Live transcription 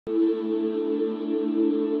Welcome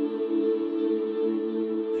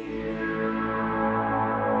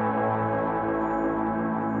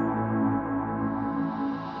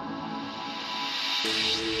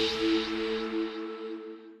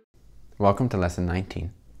to Lesson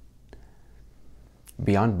 19.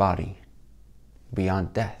 Beyond body,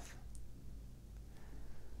 beyond death.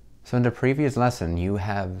 So in the previous lesson, you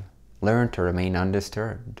have learned to remain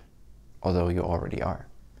undisturbed, although you already are.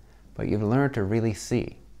 But you've learned to really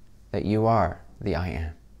see that you are the I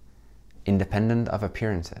Am, independent of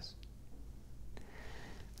appearances.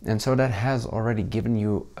 And so that has already given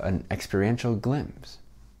you an experiential glimpse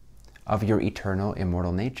of your eternal,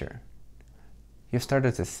 immortal nature. You've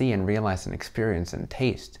started to see and realize and experience and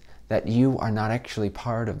taste that you are not actually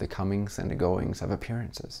part of the comings and the goings of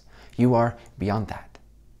appearances. You are beyond that.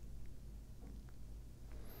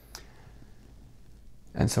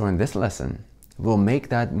 And so in this lesson, we'll make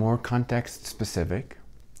that more context specific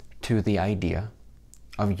to the idea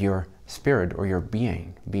of your spirit or your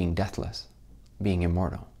being deathless, being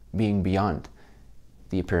immortal, being beyond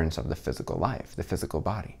the appearance of the physical life, the physical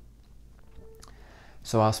body.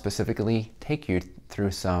 So I'll specifically take you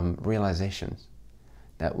through some realizations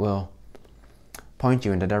that will point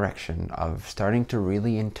you in the direction of starting to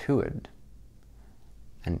really intuit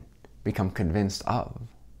and become convinced of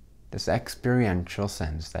this experiential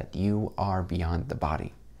sense that you are beyond the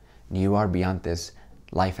body. You are beyond this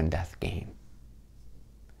life and death game.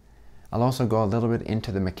 I'll also go a little bit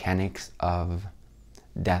into the mechanics of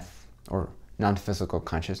death or non-physical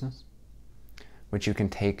consciousness, which you can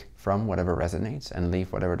take from whatever resonates and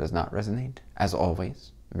leave whatever does not resonate, as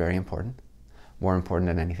always, very important, more important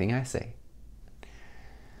than anything I say.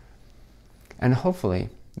 And hopefully,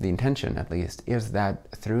 the intention at least, is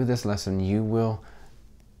that through this lesson you will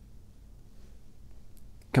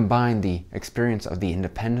combine the experience of the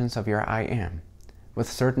independence of your I Am with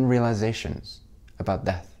certain realizations about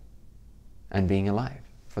death and being alive,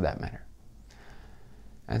 for that matter.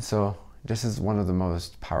 And so, this is one of the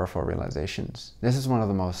most powerful realizations. This is one of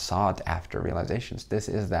the most sought after realizations. This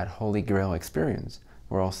is that holy grail experience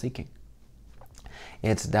we're all seeking.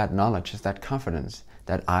 It's that knowledge, it's that confidence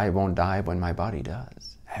that I won't die when my body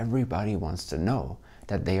does. Everybody wants to know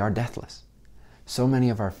that they are deathless. So many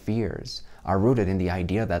of our fears are rooted in the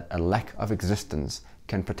idea that a lack of existence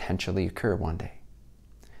can potentially occur one day.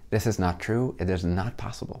 This is not true. It is not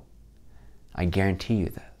possible. I guarantee you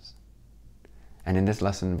this. And in this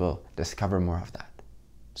lesson, we'll discover more of that.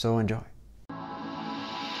 So enjoy.